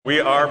We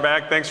are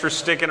back. Thanks for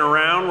sticking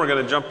around. We're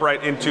going to jump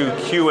right into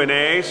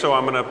Q&A. So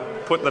I'm going to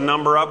put the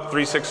number up,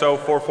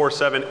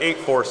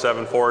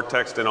 360-447-8474.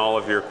 Text in all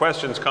of your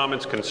questions,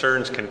 comments,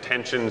 concerns,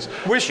 contentions.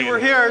 Wish you were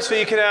here so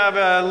you could have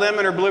a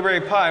lemon or blueberry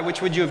pie.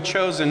 Which would you have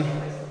chosen?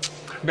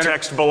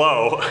 Text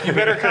below. You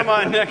better come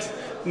on next.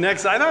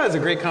 I thought it was a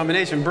great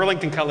combination.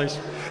 Burlington colors.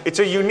 It's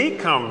a unique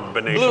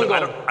combination. Blue and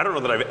gold. I don't know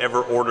that I've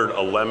ever ordered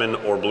a lemon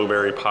or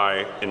blueberry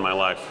pie in my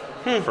life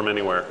from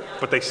anywhere,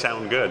 but they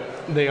sound good.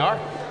 They are.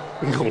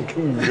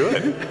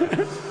 Good.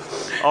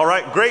 All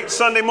right, great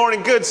Sunday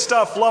morning, good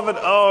stuff, love it.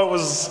 Oh, it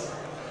was,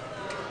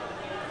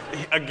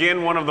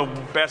 again, one of the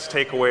best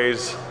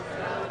takeaways.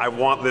 I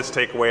want this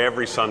takeaway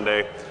every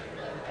Sunday.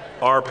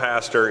 Our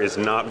pastor is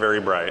not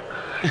very bright.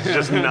 He's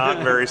just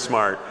not very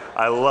smart.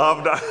 I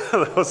loved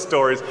those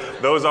stories.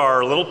 Those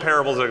are little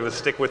parables that are going to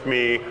stick with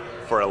me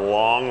for a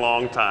long,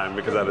 long time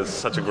because that is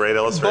such a great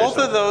illustration. Both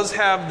of those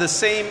have the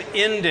same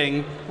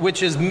ending,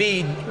 which is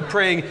me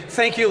praying,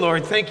 thank you,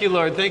 Lord, thank you,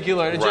 Lord, thank you,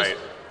 Lord. It's right.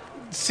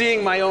 Just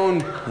seeing my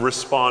own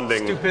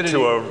responding stupidity.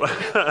 To a,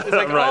 it's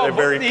like, right, a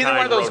very either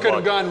one of those could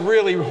have gone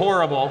really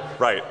horrible.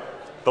 Right.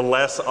 The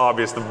less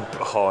obvious,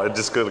 it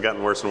just could have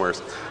gotten worse and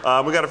worse.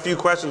 We got a few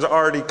questions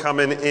already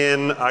coming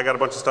in. I got a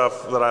bunch of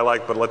stuff that I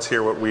like, but let's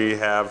hear what we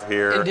have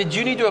here. And did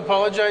you need to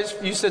apologize?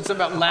 You said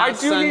something about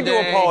last Sunday. I do need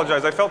to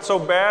apologize. I felt so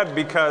bad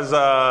because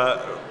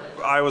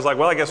I was like,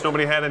 well, I guess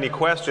nobody had any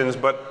questions,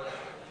 but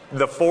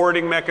the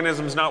forwarding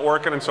mechanism's not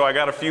working, and so I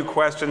got a few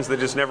questions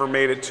that just never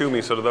made it to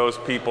me. So to those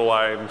people,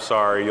 I'm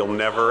sorry. You'll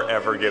never,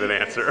 ever get an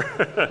answer.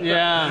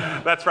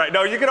 Yeah. That's right.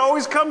 No, you can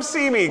always come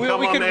see me.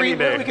 Come on any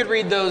day. We could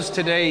read those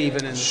today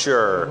even.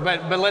 Sure.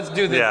 But let's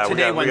do the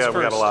today ones first.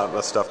 We got a lot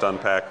of stuff to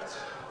unpack.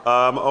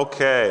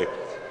 Okay.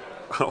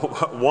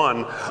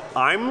 One,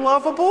 I'm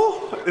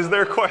lovable? Is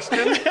there a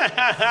question?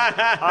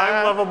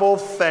 I'm lovable,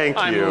 thank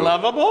you. I'm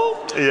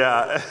lovable?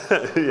 Yeah,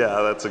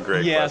 yeah, that's a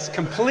great question. Yes,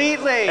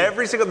 completely.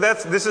 Every single,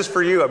 this is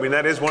for you. I mean,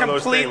 that is one of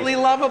those things. Completely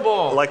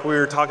lovable. Like we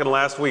were talking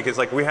last week, it's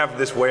like we have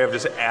this way of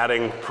just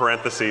adding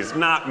parentheses.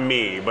 Not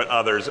me, but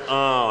others.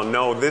 Oh,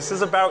 no, this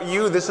is about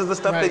you. This is the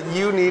stuff that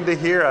you need to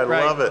hear. I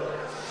love it.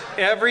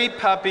 Every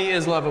puppy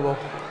is lovable.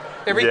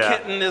 Every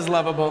kitten is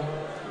lovable.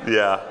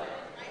 Yeah.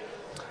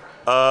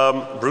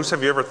 Bruce,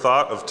 have you ever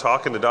thought of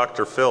talking to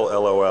Dr. Phil,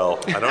 LOL?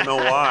 I don't know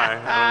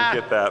why. I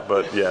don't get that,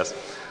 but yes.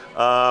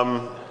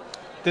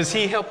 Does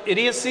he help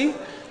idiocy?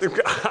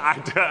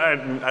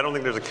 I don't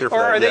think there's a cure for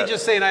that Or are yet. they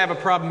just saying I have a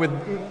problem with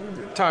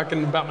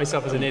talking about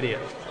myself as an idiot?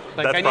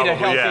 Like That's I need a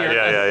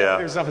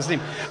healthier self-esteem.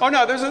 Oh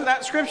no, there's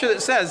that scripture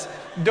that says,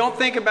 don't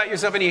think about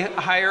yourself any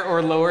higher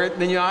or lower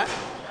than you ought.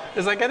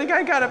 It's like, I think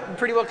I got it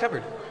pretty well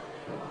covered.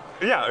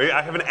 Yeah,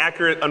 I have an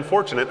accurate,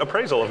 unfortunate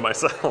appraisal of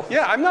myself.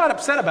 Yeah, I'm not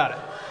upset about it.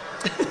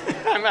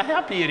 I'm a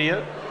happy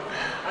idiot.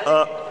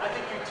 I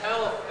think you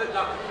tell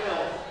Dr.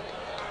 Phil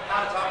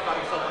how to talk about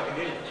yourself like an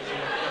idiot.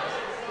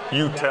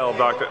 You tell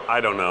Dr. I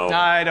don't know.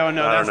 I don't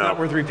know. That's not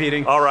worth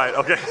repeating. All right.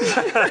 Okay.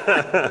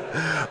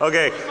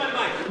 Okay.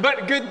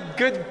 But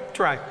good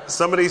try.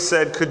 Somebody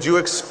said, could you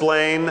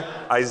explain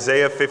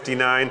Isaiah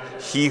 59,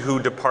 he who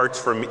departs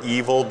from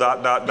evil, ...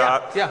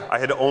 Yeah. I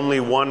had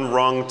only one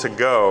rung to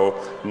go.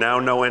 Now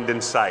no end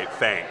in sight.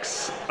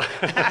 Thanks.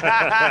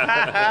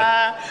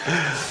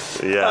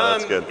 Yeah,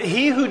 that's good.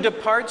 He who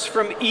departs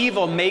from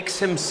evil makes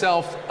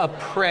himself a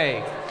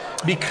prey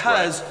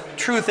because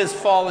truth has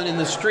fallen in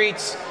the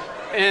streets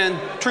and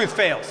truth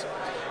fails.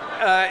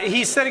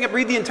 He's setting up,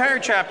 read the entire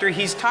chapter,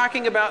 he's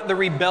talking about the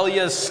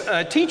rebellious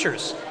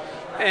teachers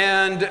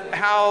and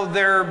how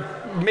they're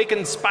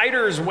making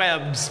spiders'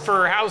 webs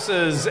for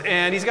houses,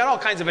 and he's got all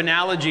kinds of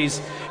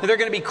analogies. And they're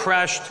going to be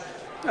crushed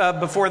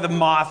before the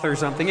moth or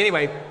something.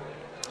 Anyway,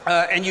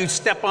 and you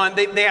step on,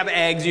 they have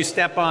eggs, you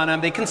step on them,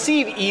 they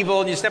conceive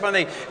evil, and you step on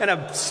them, and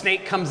a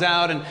snake comes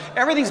out, and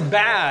everything's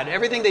bad.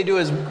 Everything they do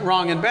is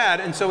wrong and bad.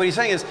 And so what he's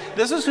saying is,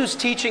 this is who's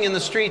teaching in the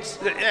streets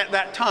at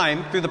that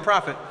time through the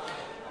prophet.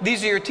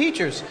 These are your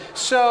teachers.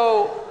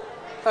 So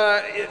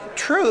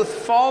truth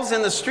falls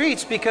in the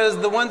streets because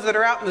the ones that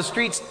are out in the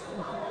streets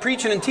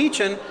preaching and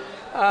teaching,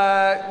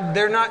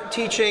 they're not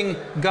teaching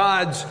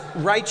God's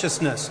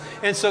righteousness.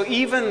 And so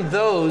even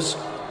those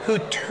who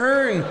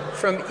turn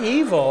from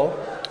evil,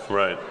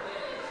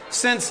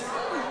 since,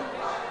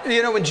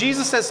 when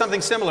Jesus says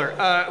something similar,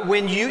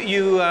 when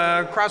you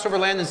cross over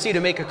land and sea to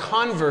make a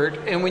convert,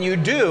 and when you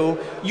do,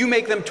 you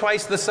make them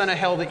twice the son of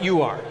hell that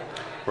you are.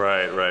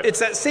 Right. It's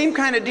that same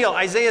kind of deal.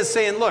 Isaiah's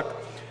saying, look,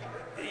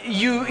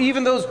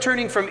 even those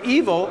turning from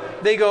evil,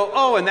 they go,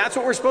 oh, and that's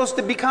what we're supposed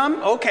to become?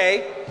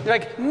 Okay. They're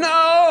like,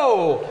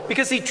 no!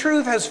 Because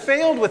truth has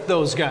failed with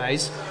those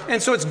guys,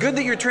 and so it's good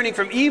that you're turning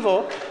from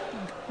evil.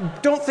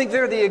 Don't think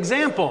they're the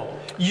example.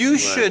 You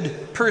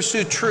should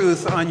pursue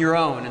truth on your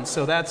own. And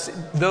so that's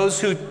those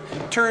who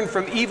turn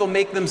from evil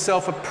make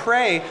themselves a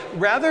prey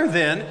rather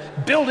than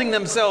building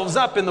themselves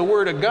up in the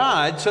Word of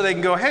God so they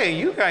can go, hey,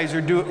 you guys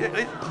are doing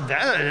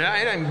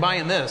that. I'm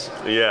buying this.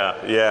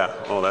 Yeah.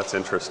 Oh, that's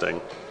interesting.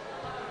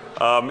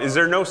 Is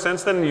there no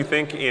sense then, you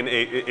think, in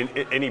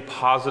any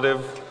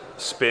positive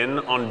spin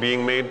on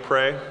being made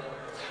prey?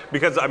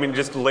 Because, I mean,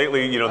 just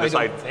lately, you know, I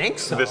don't think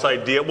so. This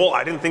idea, well,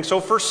 I didn't think so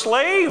for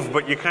slave,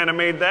 but you kind of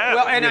made that.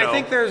 Well, and you I know.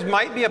 think there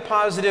might be a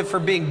positive for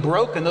being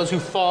broken. Those who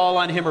fall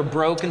on him are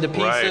broken to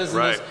pieces.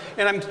 Right.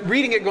 And I'm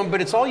reading it going, but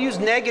it's all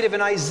used negative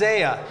in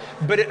Isaiah.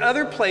 But in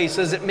other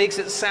places, it makes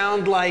it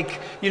sound like,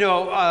 you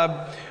know,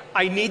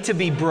 I need to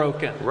be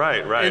broken.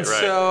 Right. And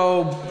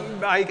so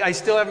I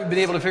still haven't been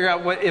able to figure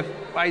out what if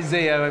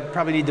Isaiah, I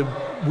probably need to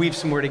weave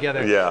some more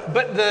together. Yeah.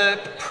 But the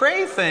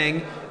pray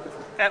thing,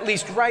 at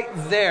least right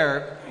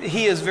there,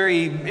 he is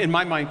very, in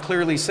my mind,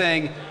 clearly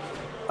saying,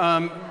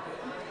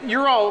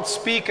 you're all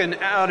speaking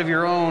out of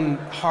your own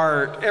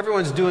heart.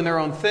 Everyone's doing their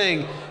own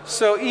thing.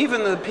 So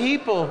even the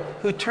people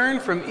who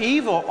turn from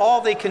evil, all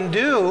they can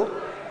do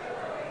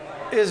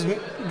is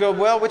go,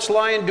 well, which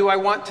lion do I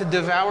want to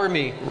devour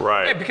me?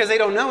 Right. Because they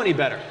don't know any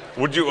better.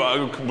 Would you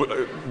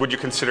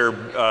consider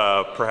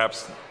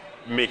perhaps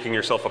making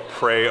yourself a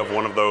prey of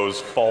one of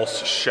those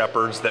false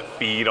shepherds that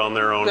feed on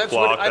their own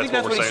flock? I think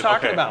that's what we're he's saying?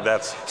 talking Okay,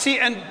 about. See,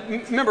 and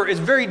remember,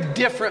 it's very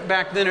different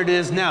back than it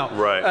is now.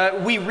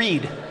 Right. We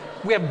read.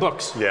 We have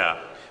books.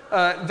 Yeah.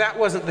 That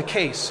wasn't the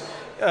case.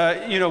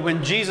 You know,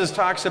 when Jesus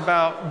talks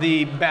about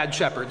the bad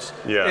shepherds,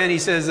 and he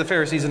says the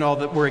Pharisees and all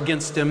that were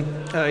against him,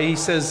 he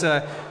says,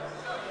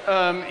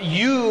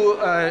 you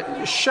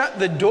shut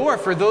the door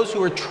for those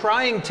who are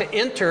trying to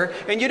enter,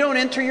 and you don't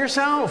enter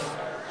yourself.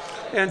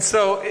 And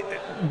so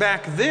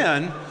back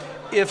then,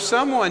 if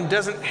someone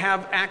doesn't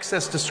have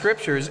access to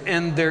scriptures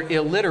and they're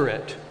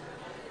illiterate,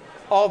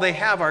 all they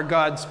have are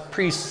God's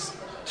priests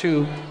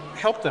to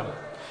help them.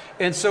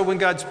 And so when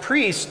God's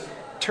priests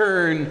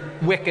turn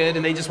wicked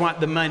and they just want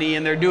the money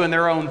and they're doing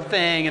their own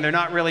thing and they're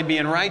not really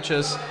being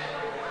righteous,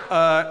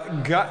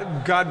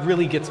 God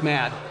really gets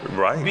mad.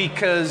 Right.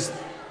 Because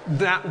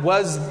that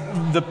was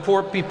the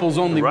poor people's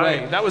only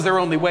way. That was their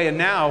only way. And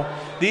now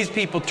these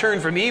people turn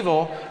from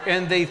evil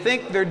and they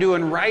think they're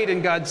doing right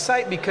in God's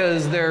sight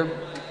because their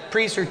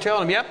priests are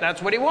telling them, yep,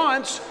 that's what he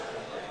wants.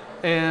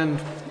 And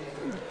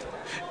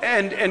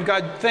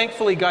God,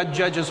 thankfully, God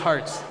judges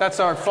hearts.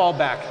 That's our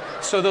fallback.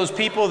 So those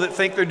people that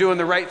think they're doing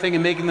the right thing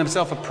and making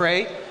themselves a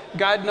prey,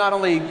 God not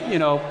only, you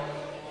know,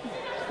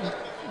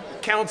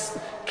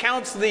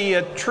 counts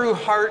the true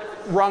heart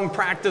wrong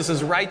practice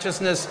as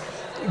righteousness,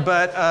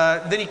 but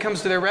then he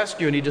comes to their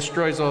rescue and he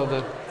destroys all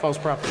the false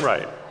prophets.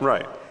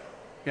 Right.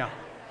 Yeah.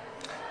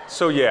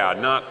 So yeah,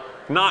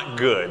 not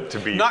good to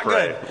be not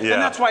prey. good. Yeah.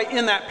 And that's why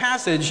in that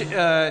passage,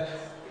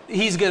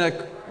 he's going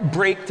to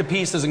break to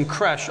pieces and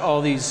crush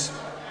all these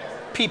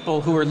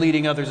people who are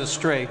leading others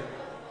astray.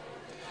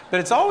 But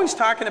it's always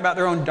talking about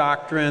their own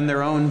doctrine,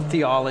 their own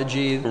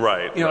theology.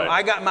 Right. You know,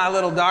 I got my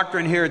little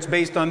doctrine here. It's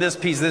based on this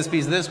piece, this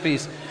piece, this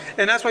piece.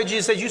 And that's why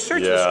Jesus says, you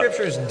search the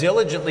scriptures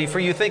diligently, for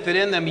you think that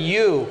in them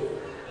you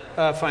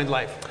find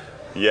life.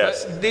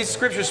 Yes. These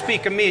scriptures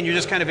speak of me, and you're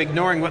just kind of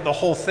ignoring what the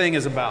whole thing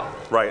is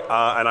about. Right.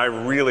 And I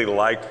really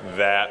liked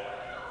that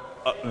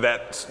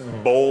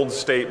bold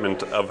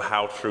statement of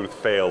how truth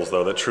fails,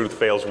 though. That truth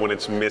fails when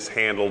it's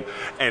mishandled,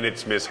 and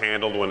it's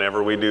mishandled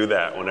whenever we do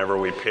that, whenever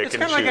we pick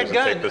and choose and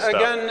take the stuff. A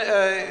gun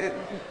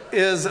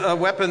is a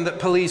weapon that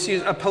police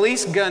use. A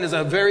police gun is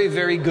a very,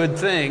 very good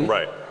thing.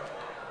 Right.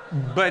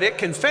 But it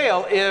can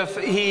fail if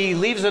he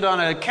leaves it on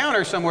a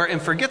counter somewhere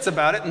and forgets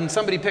about it, and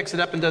somebody picks it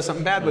up and does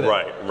something bad with it.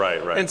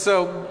 Right. And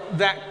so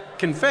that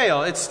can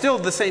fail. It's still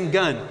the same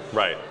gun.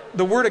 Right.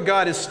 The Word of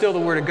God is still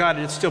the Word of God,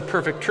 and it's still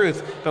perfect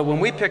truth. But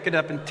when we pick it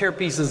up and tear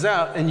pieces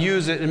out and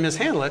use it and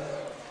mishandle it,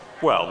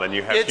 well, then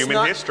you have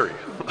human history.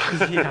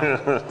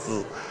 Yeah.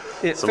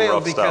 It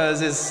failed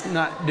because it's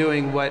not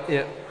doing what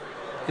it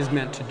is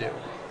meant to do.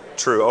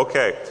 True.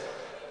 Okay.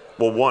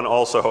 Well, one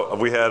also,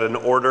 we had an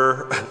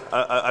order.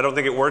 I don't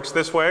think it works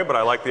this way, but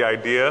I like the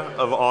idea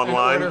of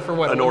online. An order for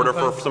what? An order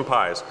for some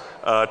pies.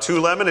 2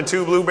 lemon and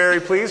 2 blueberry,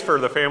 please, for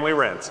the family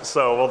Rents.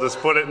 So we'll just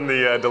put it in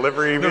the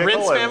delivery vehicle.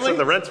 Rents family?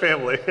 The Rents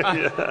family.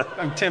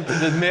 I'm tempted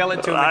to mail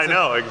it to them. I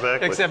know,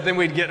 exactly. Except then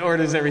we'd get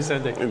orders every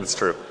Sunday. It's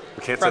true.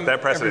 We can't set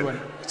that precedent.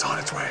 Everyone. It's on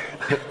its way.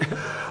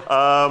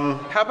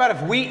 How about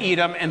if we eat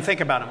them and think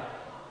about them?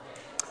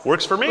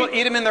 Works for me. We'll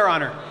eat them in their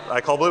honor.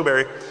 I call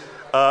blueberry.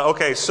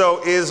 Okay,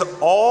 so is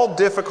all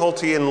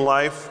difficulty in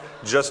life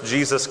just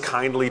Jesus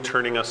kindly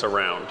turning us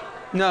around?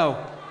 No,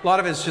 a lot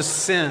of it's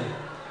just sin.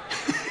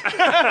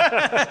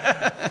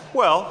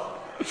 Well,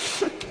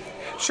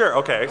 sure,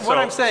 okay. What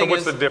I'm saying so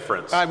what's is, the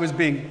difference? I was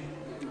trying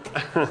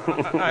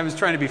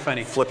to be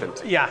funny.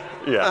 Flippant. Yeah.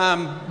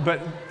 But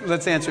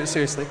let's answer it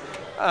seriously.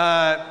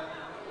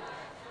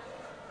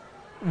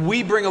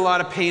 We bring a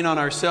lot of pain on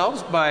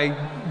ourselves by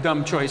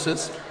dumb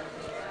choices.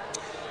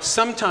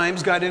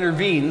 Sometimes God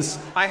intervenes.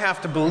 I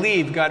have to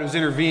believe God was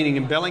intervening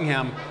in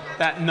Bellingham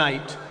that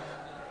night.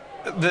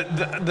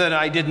 That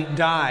I didn't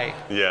die.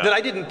 Yeah. That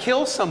I didn't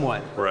kill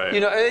someone. Right. You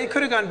know, it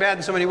could have gone bad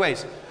in so many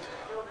ways.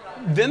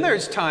 Then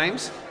there's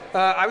times,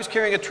 I was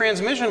carrying a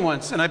transmission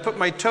once, and I put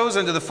my toes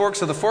into the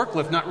forks of the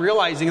forklift, not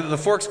realizing that the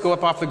forks go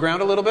up off the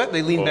ground a little bit.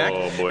 They lean back,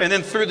 boy. and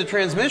then threw the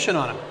transmission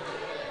on him,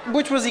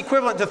 which was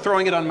equivalent to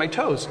throwing it on my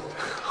toes.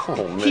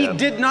 Oh, man. He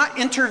did not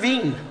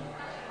intervene.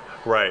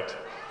 Right.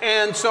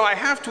 And so I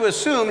have to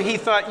assume he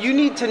thought, you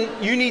need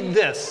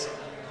this.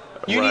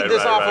 You Right, need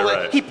this right, awful.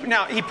 right, right.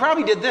 Now he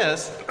probably did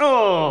this.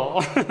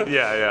 Oh.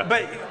 Yeah.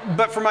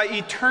 But for my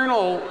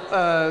eternal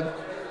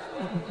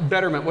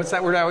betterment, what's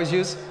that word I always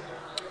use?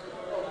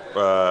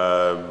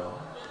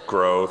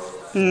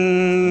 Growth.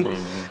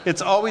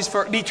 It's always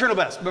for the eternal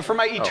best. But for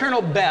my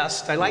eternal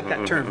best, I like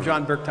that term.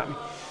 John Burke taught me.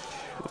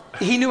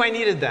 He knew I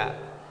needed that.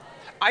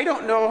 I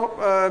don't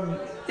know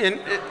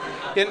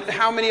in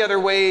how many other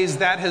ways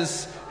that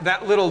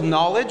little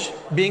knowledge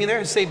being there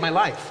has saved my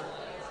life.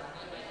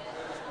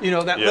 You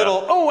know, that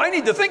little, I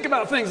need to think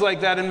about things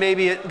like that, and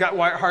maybe it got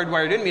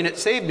hardwired in me and it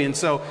saved me. And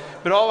so,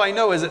 but all I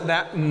know is at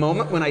that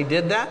moment when I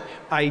did that,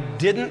 I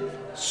didn't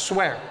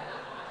swear.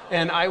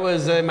 And I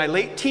was in my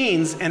late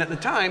teens, and at the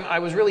time, I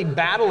was really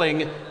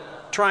battling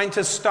trying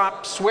to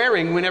stop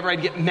swearing whenever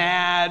I'd get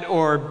mad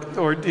or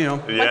you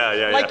know,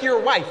 like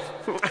your wife.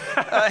 We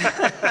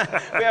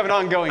have an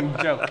ongoing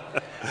joke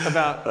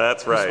about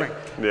That's right. swearing.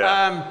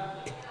 Yeah.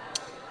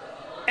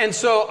 And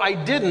so I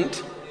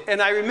didn't. And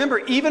I remember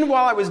even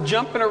while I was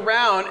jumping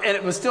around and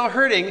it was still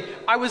hurting,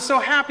 I was so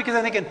happy because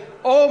I'm thinking,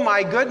 oh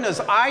my goodness,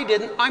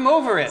 I'm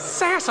over it.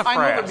 Sassafras. I'm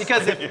over it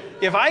because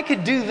if I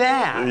could do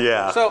that.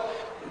 Yeah. So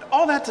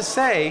all that to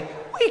say,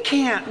 we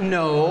can't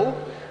know,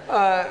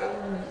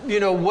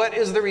 what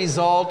is the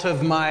result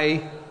of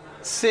my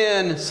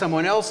sin,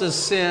 someone else's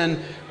sin,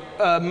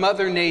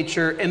 Mother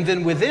Nature, and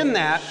then within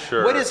that,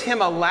 what is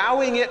him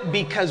allowing it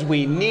because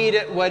we need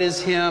it? What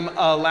is him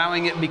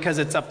allowing it because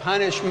it's a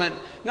punishment?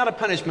 Not a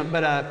punishment,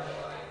 but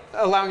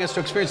allowing us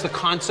to experience the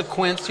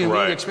consequence.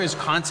 We experience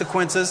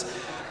consequences.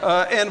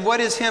 And what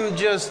is him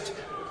just,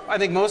 I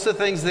think most of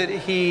the things that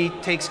he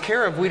takes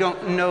care of, we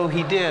don't know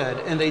he did,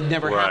 and they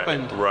never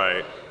happened.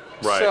 Right.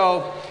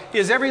 So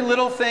is every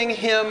little thing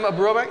him a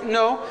throwback?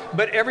 No,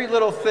 but every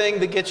little thing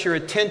that gets your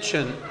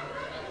attention,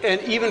 and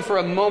even for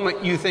a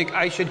moment you think,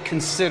 I should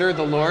consider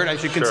the Lord, I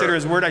should consider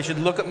his word, I should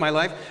look at my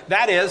life.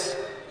 That is,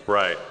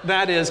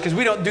 because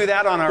we don't do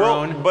that on our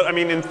own. But I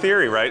mean, in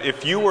theory, right,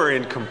 if you were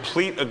in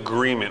complete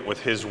agreement with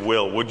his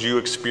will, would you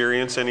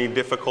experience any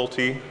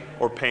difficulty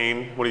or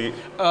pain? What do you...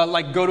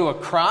 like go to a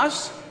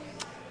cross?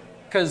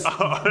 Because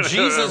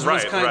Jesus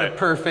was kind of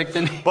perfect.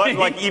 But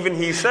like even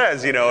he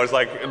says, it's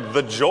like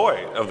the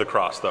joy of the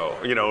cross, though.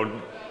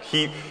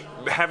 He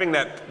having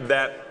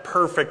that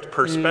perfect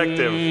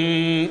perspective.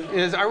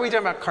 Are we talking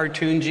about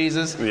cartoon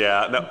Jesus?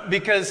 Yeah. No.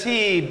 Because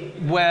he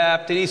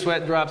wept and he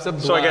sweat drops of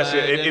blood. So I guess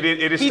it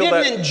is he still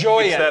that... He didn't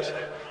enjoy it.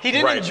 He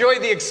didn't enjoy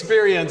the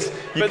experience,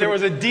 but there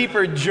was a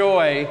deeper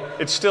joy.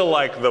 It's still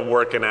like the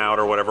working out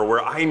or whatever,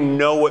 where I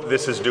know what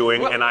this is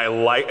doing,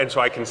 and so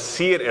I can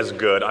see it as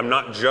good. I'm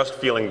not just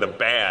feeling the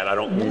bad. I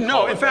don't.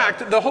 No, in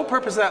fact, the whole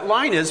purpose of that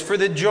line is for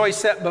the joy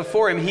set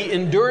before him, he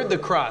endured the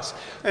cross.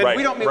 And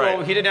we don't mean,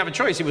 well, he didn't have a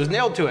choice, he was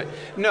nailed to it.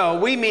 No,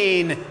 we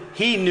mean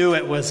he knew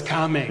it was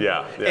coming.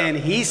 Yeah. And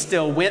he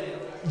still went.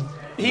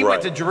 He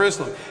went to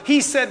Jerusalem.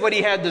 He said what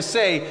he had to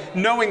say,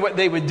 knowing what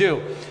they would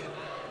do.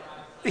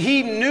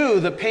 He knew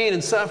the pain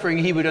and suffering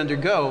he would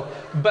undergo,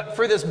 but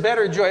for this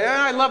better joy.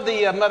 I love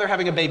the mother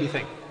having a baby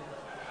thing.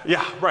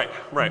 Yeah, right.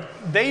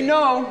 They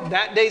know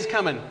that day's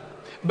coming,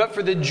 but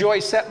for the joy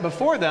set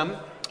before them,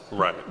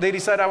 they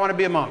decide, I want to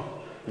be a mom.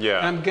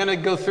 Yeah. I'm going to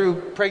go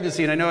through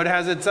pregnancy, and I know it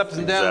has its ups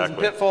and downs and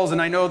pitfalls, and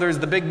I know there's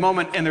the big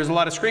moment, and there's a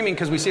lot of screaming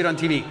because we see it on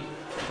TV.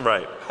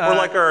 Right. Or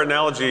like our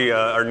analogy,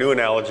 our new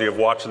analogy of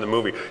watching the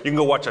movie. You can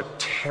go watch a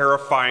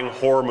terrifying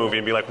horror movie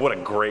and be like, what a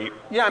great...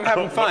 Yeah, I'm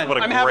having fun. what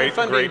a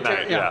great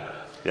night.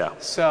 Yeah.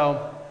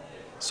 So,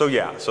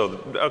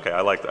 okay,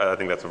 I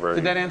think that's a very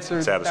did that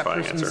answer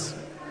satisfying that answer.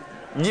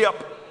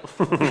 Yep.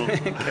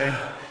 Okay.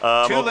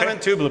 Two lemon,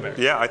 two blueberries.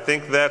 Yeah, I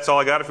think that's all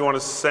I got. If you want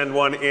to send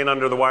one in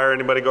under the wire,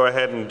 anybody go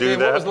ahead and do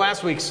that. What was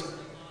last week's?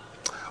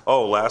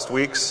 Oh, last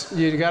week's?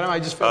 You got them? I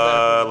just felt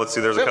bad. Let's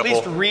see, there's a couple. At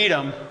least read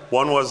them.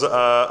 One was,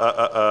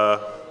 I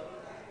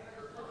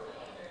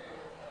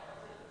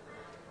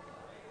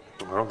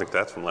don't think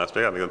that's from last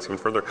week. I think that's even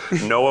further.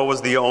 Noah was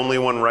the only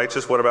one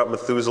righteous. What about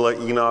Methuselah,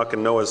 Enoch,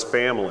 and Noah's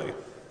family?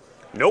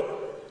 Nope.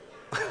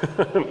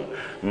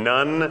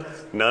 None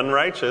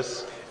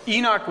righteous.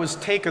 Enoch was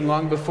taken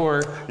long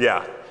before.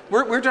 Yeah.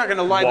 We're talking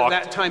alive at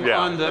that time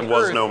on the earth.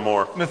 Was no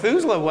more.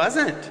 Methuselah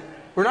wasn't.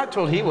 We're not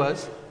told he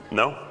was.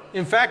 No.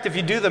 In fact, if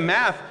you do the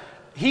math,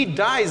 he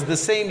dies the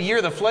same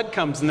year the flood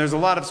comes, and there's a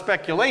lot of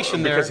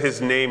speculation there. Because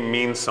his name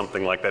means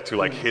something like that too,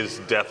 like his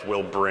death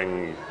will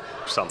bring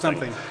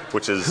something.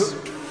 Which is...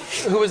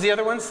 Who was the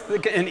other ones?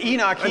 And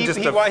Enoch, he was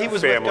family,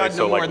 with God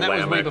no more, and that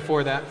Lamech. was way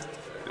before that.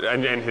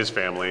 And his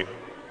family.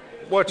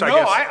 Which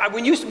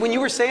when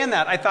you were saying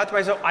that, I thought to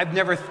myself, I've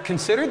never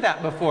considered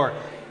that before.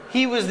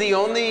 He was the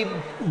only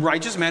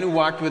righteous man who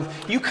walked with...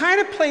 You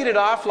kind of played it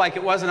off like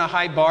it wasn't a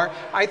high bar.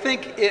 I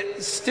think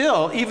it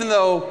still, even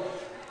though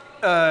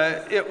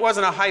it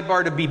wasn't a high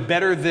bar to be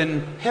better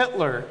than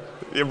Hitler.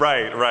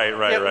 Right.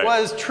 It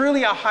was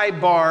truly a high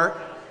bar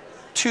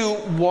to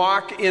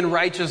walk in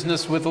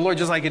righteousness with the Lord,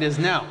 just like it is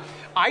now.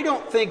 I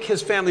don't think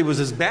his family was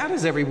as bad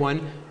as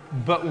everyone,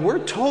 But we're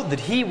told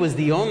that he was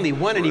the only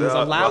one, and he was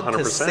allowed 100%.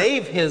 to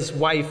save his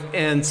wife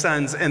and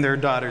sons and their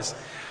daughters.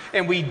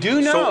 And we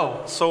do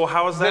know So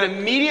how is that that?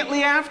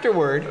 immediately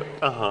afterward,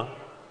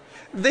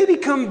 they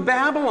become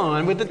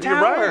Babylon with the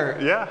You're right.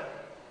 right. Yeah.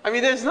 I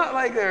mean, there's not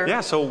like they're...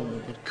 Yeah, so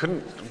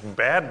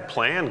bad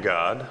plan,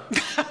 God.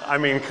 I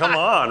mean, come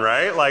on,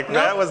 right? Like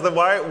that was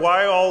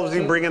why all is he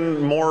bringing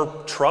more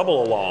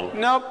trouble along?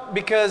 Nope,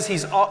 because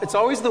it's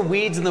always the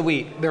weeds and the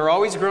wheat. They're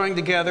always growing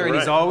together, and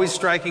he's Right. always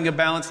striking a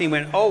balance. And he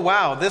went, oh,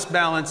 wow, this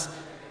balance,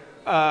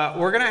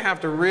 we're going to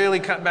have to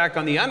really cut back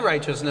on the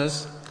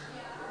unrighteousness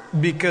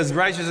because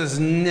righteousness is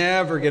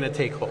never going to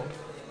take hold.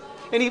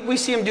 And we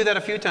see him do that a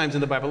few times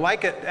in the Bible,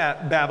 like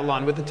at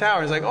Babylon with the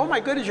tower. It's like, oh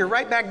my goodness, you're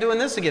right back doing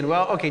this again.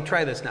 Well, okay,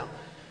 try this now.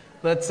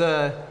 Let's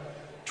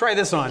try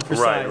this on for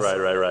size.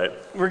 Right.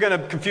 We're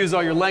going to confuse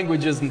all your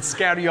languages and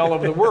scatter you all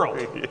over the world.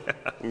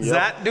 Does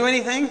that do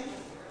anything?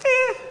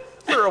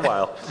 For a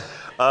while.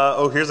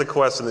 Here's a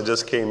question that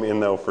just came in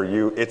though for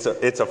you. It's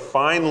a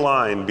fine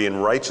line being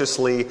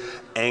righteously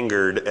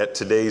angered at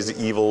today's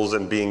evils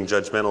and being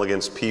judgmental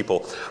against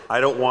people.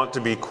 I don't want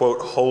to be, quote,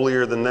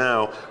 holier than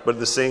thou, but at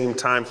the same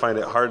time find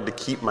it hard to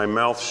keep my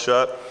mouth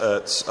shut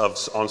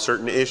on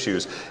certain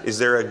issues. Is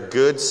there a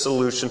good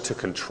solution to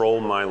control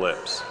my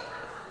lips?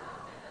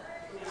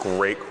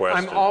 Great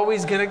question. I'm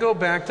always going to go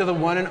back to the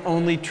one and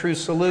only true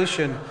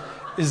solution.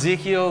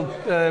 Ezekiel,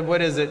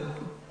 what is it?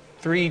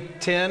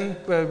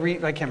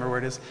 3:10, I can't remember where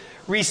it is.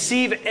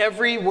 Receive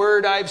every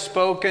word I've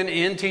spoken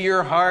into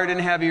your heart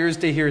and have ears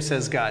to hear,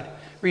 says God.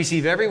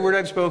 Receive every word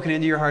I've spoken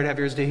into your heart, have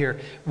ears to hear.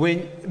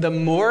 The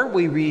more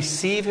we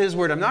receive his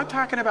word, I'm not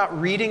talking about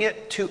reading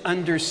it to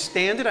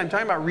understand it. I'm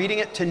talking about reading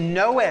it to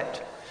know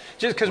it.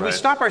 Just because we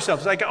stop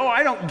ourselves like, oh,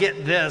 I don't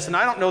get this, and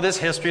I don't know this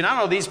history, and I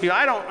don't know these people,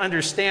 I don't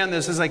understand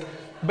this. It's like,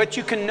 but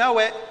you can know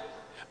it.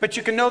 But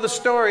you can know the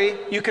story,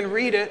 you can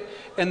read it,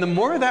 and the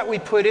more that we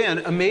put in,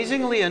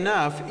 amazingly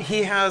enough,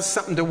 he has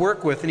something to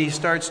work with, and he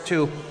starts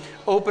to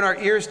open our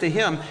ears to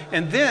him.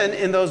 And then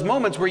in those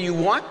moments where you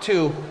want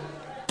to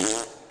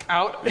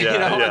out,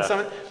 on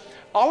someone,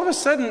 all of a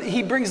sudden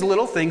he brings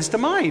little things to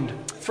mind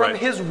from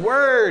his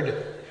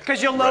word,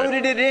 because you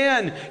loaded it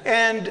in.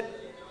 And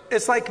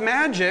it's like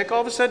magic.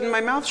 All of a sudden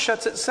my mouth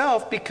shuts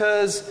itself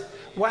because,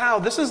 wow,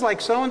 this is like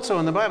so-and-so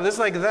in the Bible. This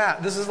is like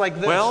that. This is like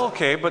this. Well,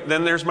 okay, but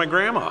then there's my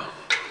grandma,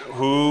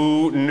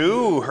 who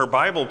knew her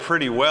Bible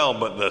pretty well,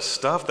 but the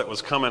stuff that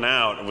was coming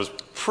out was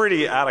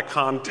pretty out of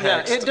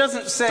context. Yeah, it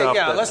doesn't say,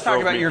 let's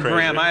talk about your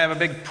grandma. I have a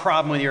big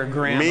problem with your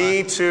grandma.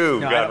 Me too.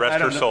 No, God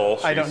rest her soul.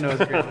 I don't know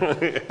the grandma.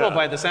 Well,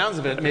 by the sounds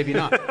of it, maybe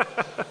not.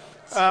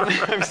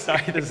 I'm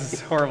sorry, this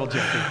is horrible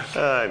joking.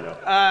 I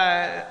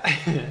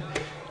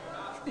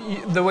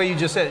know. The way you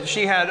just said it,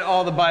 she had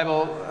all the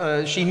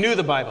Bible, she knew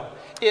the Bible.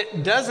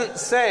 It doesn't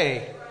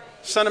say,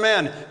 son of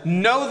man,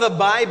 know the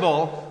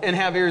Bible and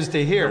have ears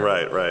to hear.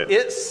 Right.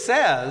 It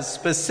says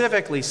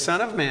specifically,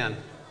 son of man,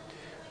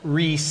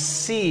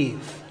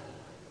 receive.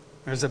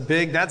 That's a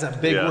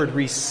big word,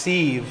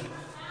 receive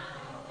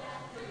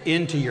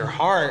into your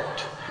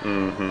heart.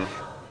 Mm-hmm.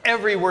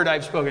 Every word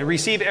I've spoken,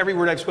 receive every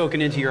word I've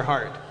spoken into your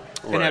heart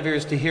and have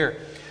ears to hear.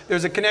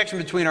 There's a connection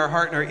between our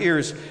heart and our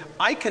ears.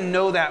 I can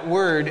know that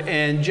word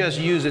and just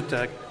use it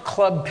to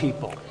club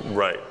people.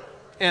 Right.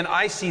 And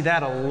I see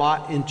that a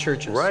lot in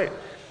churches. Right.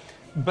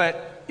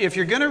 But if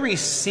you're going to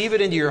receive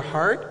it into your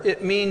heart,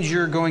 it means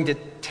you're going to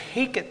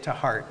take it to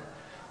heart.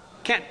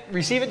 Can't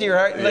receive it to your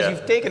heart unless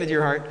you've taken it to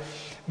your heart.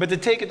 But to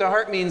take it to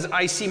heart means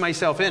I see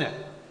myself in it.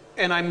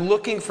 And I'm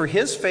looking for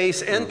his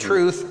face and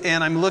truth,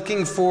 and I'm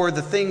looking for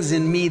the things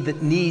in me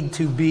that need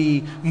to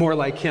be more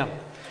like him.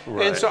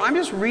 Right. And so I'm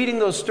just reading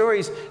those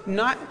stories.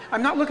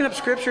 I'm not looking up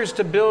scriptures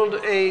to build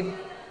a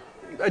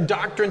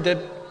doctrine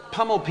to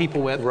pummel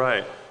people with.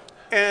 Right.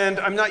 And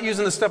I'm not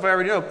using the stuff I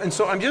already know. And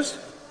so I'm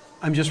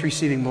just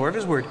receiving more of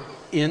his word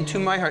into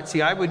my heart.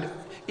 See,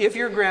 if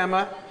your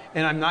grandma,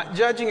 and I'm not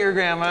judging your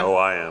grandma. Oh,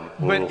 I am.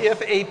 But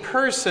if a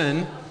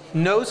person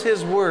knows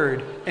his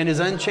word and is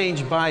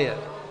unchanged by it,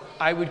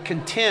 I would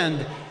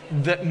contend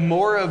that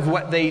more of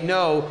what they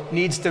know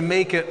needs to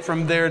make it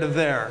from there to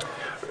there.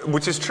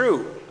 Which is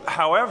true.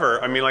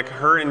 However, I mean, like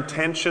her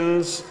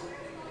intentions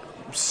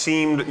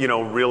seemed,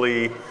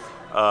 really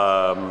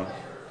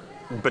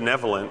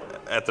benevolent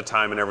at the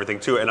time and everything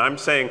too. And I'm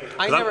saying,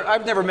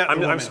 I've never met a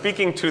woman. I'm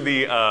speaking to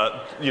the,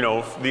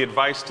 the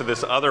advice to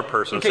this other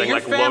person. Okay, saying, your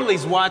like,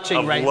 family's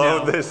watching right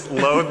now.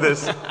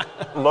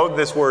 Load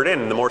this word in.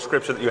 And the more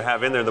scripture that you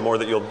have in there, the more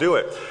that you'll do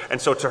it. And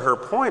so, to her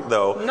point,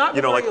 though, not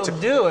the more you'll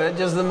do it,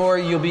 just the more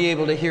you'll be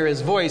able to hear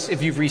his voice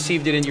if you've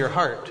received it in your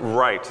heart.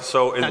 Right.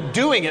 So, now,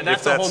 doing it,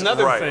 that's a whole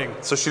nother thing.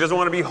 So she doesn't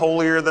want to be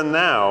holier than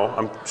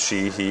thou.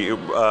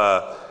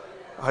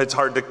 It's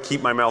hard to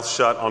keep my mouth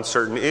shut on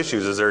certain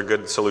issues. Is there a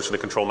good solution to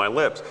control my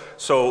lips?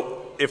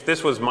 So if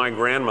this was my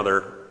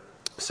grandmother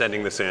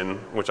sending this in,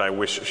 which I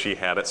wish she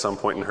had at some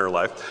point in her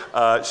life,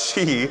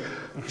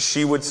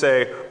 she would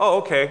say, oh,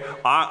 okay,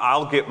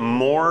 I'll get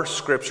more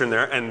scripture in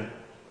there, and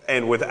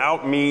And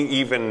without me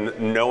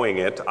even knowing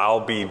it,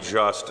 I'll be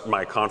just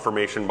my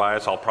confirmation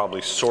bias. I'll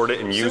probably sort it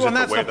and use it the way that I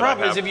have. And that's the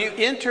problem, is if you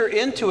enter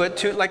into it,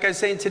 to, like I was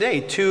saying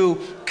today, to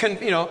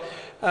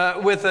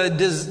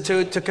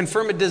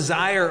confirm a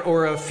desire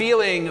or a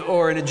feeling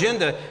or an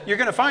agenda, you're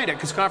going to find it,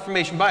 because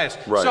confirmation bias.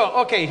 Right. So,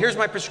 okay, here's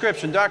my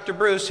prescription. Dr.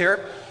 Bruce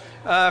here,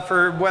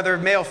 for whether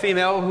male,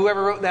 female,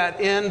 whoever wrote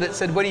that in that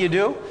said, what do you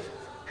do?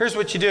 Here's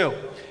what you do.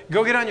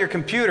 Go get on your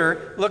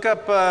computer, look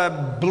up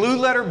Blue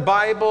Letter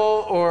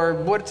Bible, or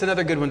what's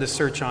another good one to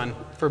search on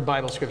for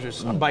Bible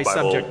scriptures by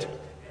subject?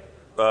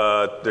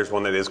 There's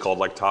one that is called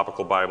like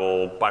Topical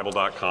Bible,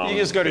 Bible.com. You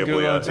just go to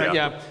Google and say,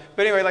 yeah.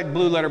 But anyway, like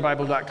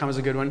BlueLetterBible.com is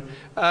a good one.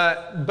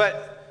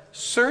 But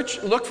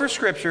look for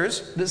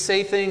scriptures that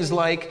say things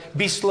like,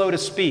 be slow to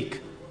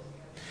speak.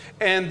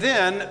 And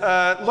then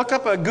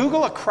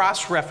Google a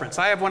cross-reference.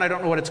 I have one, I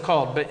don't know what it's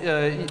called, but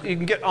you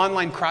can get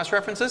online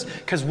cross-references,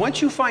 because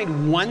once you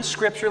find one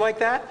scripture like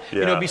that,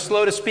 be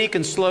slow to speak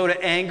and slow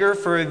to anger,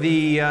 for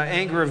the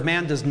anger of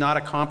man does not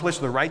accomplish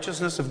the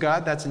righteousness of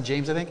God. That's in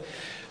James, I think.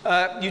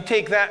 You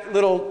take that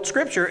little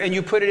scripture and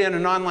you put it in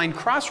an online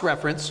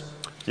cross-reference,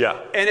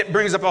 and it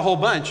brings up a whole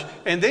bunch.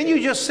 And then you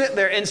just sit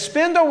there and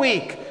spend a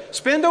week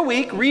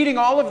reading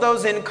all of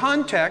those in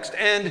context,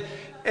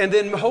 and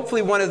then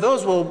hopefully one of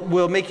those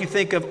will make you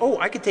think of,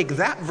 I could take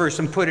that verse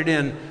and put it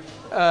in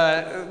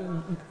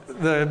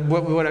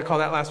what would I call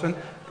that last one,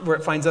 where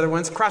it finds other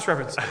ones?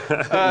 Cross-reference.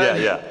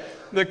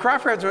 The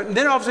cross-reference.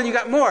 Then all of a sudden you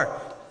got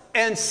more.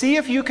 And see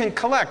if you can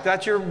collect.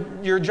 That's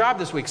your job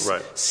this week.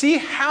 Right. See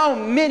how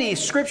many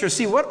scriptures,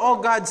 see what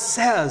all God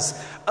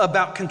says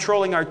about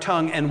controlling our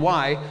tongue and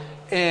why.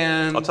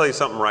 And I'll tell you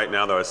something right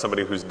now, though, as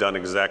somebody who's done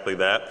exactly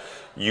that,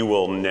 you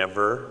will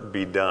never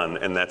be done.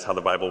 And that's how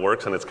the Bible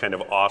works. And it's kind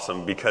of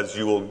awesome, because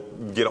you will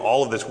get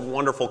all of this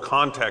wonderful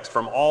context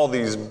from all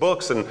these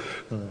books and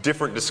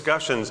different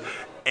discussions.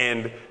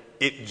 And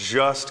it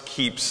just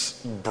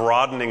keeps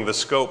broadening the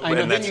scope. I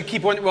know, and then you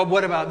keep wondering, well,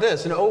 what about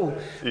this? And but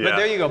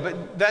there you go.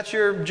 But that's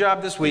your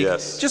job this week.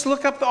 Yes. Just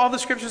look up all the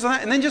scriptures on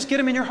that, and then just get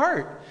them in your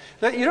heart.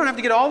 You don't have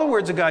to get all the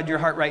words of God in your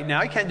heart right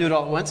now. You can't do it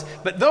all at once.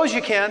 But those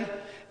you can.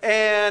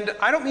 And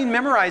I don't mean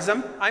memorize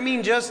them. I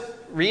mean just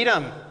read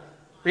them.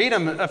 Read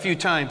them a few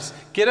times.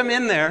 Get them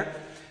in there,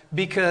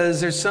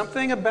 because there's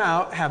something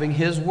about having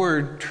His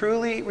Word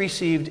truly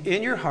received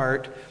in your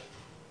heart,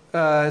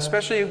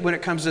 especially when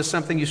it comes to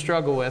something you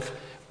struggle with.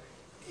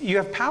 You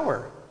have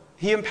power.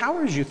 He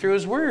empowers you through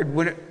His Word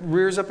when it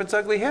rears up its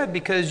ugly head,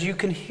 because you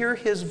can hear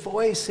His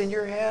voice in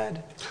your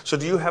head. So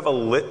do you have a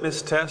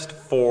litmus test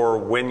for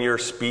when you're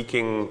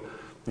speaking,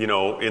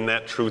 in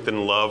that truth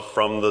and love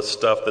from the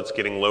stuff that's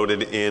getting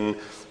loaded in?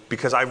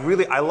 Because I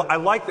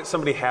like that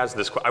somebody has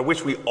this. I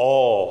wish we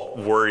all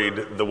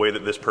worried the way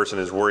that this person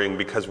is worrying,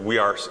 because we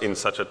are in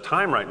such a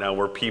time right now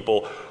where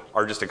people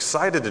are just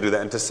excited to do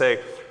that, and to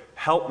say,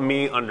 help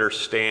me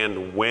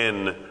understand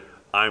when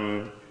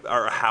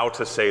or how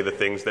to say the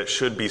things that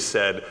should be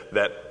said,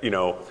 that,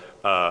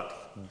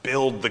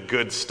 build the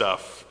good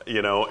stuff,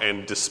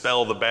 and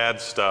dispel the bad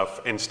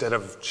stuff, instead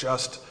of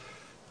just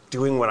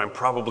doing what I'm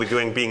probably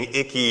doing, being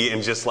icky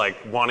and just like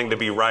wanting to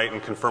be right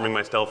and confirming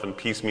myself and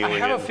piecemealing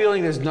it. I have a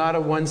feeling there's not a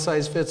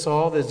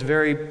one-size-fits-all. That's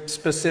very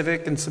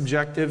specific and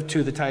subjective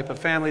to the type of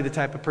family, the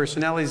type of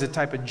personalities, the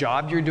type of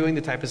job you're doing,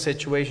 the type of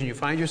situation you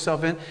find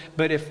yourself in.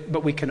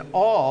 But we can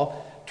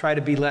all try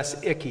to be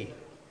less icky.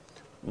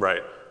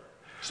 Right.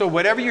 So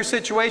whatever your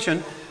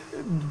situation,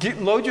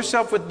 load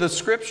yourself with the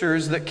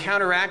scriptures that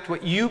counteract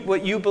what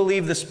you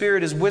believe the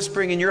Spirit is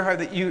whispering in your heart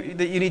that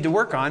you need to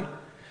work on.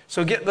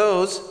 So get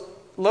those,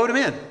 load them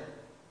in.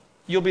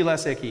 You'll be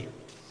less icky.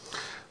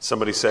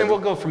 Somebody said, and we'll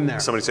go from there.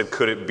 Somebody said,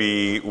 could it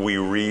be we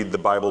read the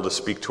Bible to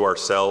speak to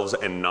ourselves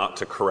and not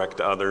to correct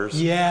others?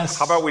 Yes.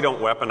 How about we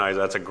don't weaponize?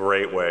 That's a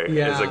great way.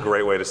 Yeah. It's a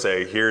great way to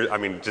say,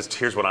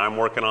 here's what I'm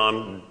working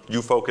on.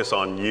 You focus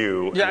on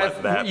you.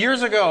 Yeah.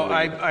 Years ago,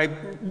 I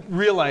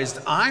realized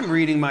I'm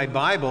reading my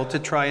Bible to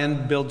try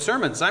and build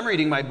sermons. I'm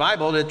reading my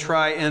Bible to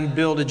try and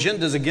build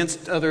agendas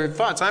against other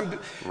thoughts.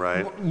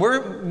 Right.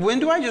 When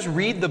do I just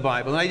read the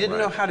Bible? And I didn't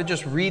know how to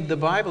just read the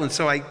Bible, and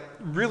so I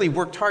really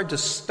worked hard to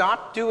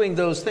stop doing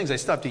those things. I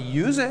stopped to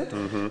use it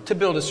to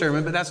build a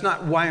sermon, but that's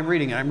not why I'm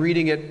reading it. I'm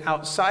reading it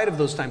outside of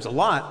those times a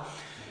lot.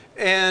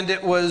 And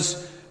it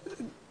was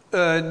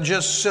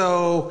just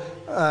so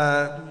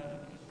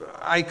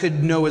I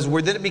could know His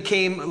Word. Then it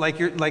became,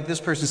 like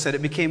this person said,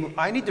 it became,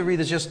 I need to read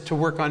this just to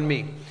work on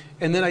me.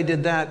 And then I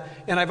did that.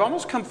 And I've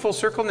almost come full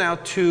circle now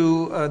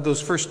to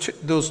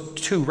those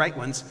two right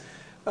ones,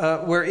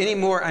 where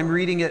anymore I'm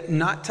reading it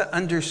not to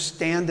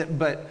understand it,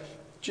 but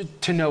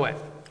to know it.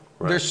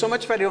 Right. There's so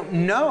much of it I don't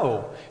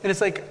know. And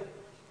it's like,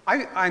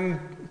 I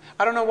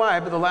don't know why,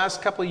 but the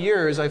last couple of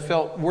years I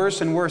felt worse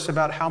and worse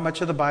about how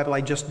much of the Bible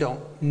I just don't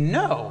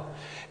know.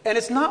 And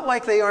it's not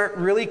like they aren't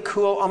really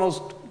cool,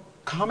 almost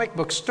comic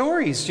book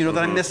stories, that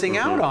I'm missing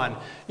out on.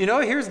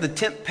 Here's the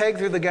tent peg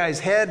through the guy's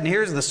head, and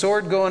here's the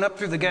sword going up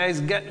through the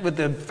guy's gut with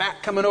the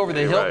fat coming over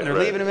the hilt, and they're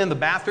leaving him in the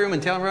bathroom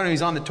and telling everyone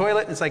he's on the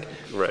toilet. And it's like,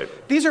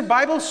 these are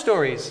Bible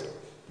stories.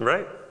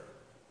 Right.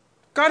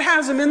 God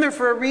has them in there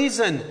for a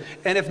reason.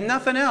 And if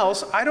nothing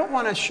else, I don't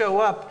want to show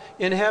up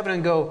in heaven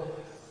and go,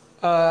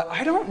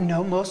 I don't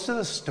know most of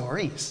the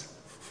stories.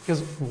 He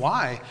goes,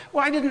 why?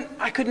 Well,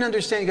 I couldn't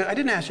understand. He goes, I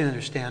didn't ask you to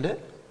understand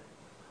it.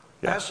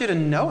 I asked you to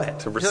know it.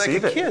 To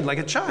receive like a kid, like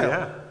a child.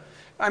 Yeah.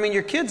 I mean,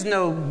 your kids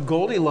know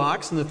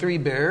Goldilocks and the Three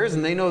Bears,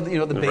 and they know,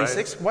 the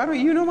basics. Why don't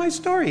you know my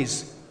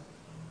stories?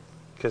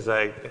 Because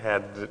I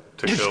had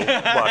to go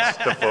watch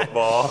the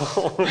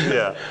football.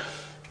 Yeah.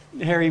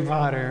 Harry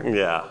Potter.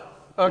 Yeah.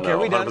 Okay,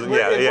 we done?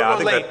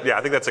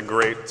 I think that's a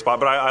great spot.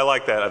 But I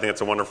like that. I think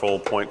it's a wonderful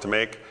point to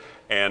make.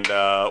 And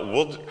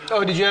we'll.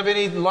 Oh, did you have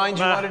any lines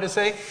you wanted to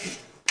say?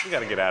 We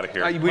got to get out of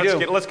here.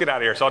 Let's get out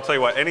of here. So I'll tell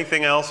you what.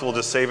 Anything else? We'll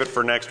just save it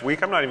for next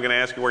week. I'm not even going to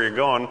ask you where you're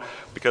going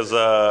because.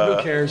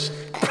 Who cares?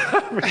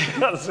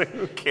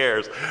 Who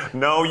cares?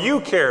 No, you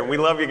care. We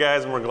love you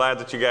guys, and we're glad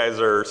that you guys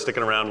are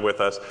sticking around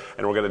with us.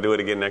 And we're going to do it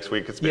again next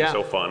weweek. It's been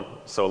so fun.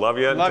 So love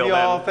you. Love you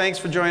all. Thanks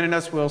for joining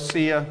us. We'll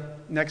see you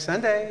next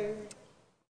Sunday.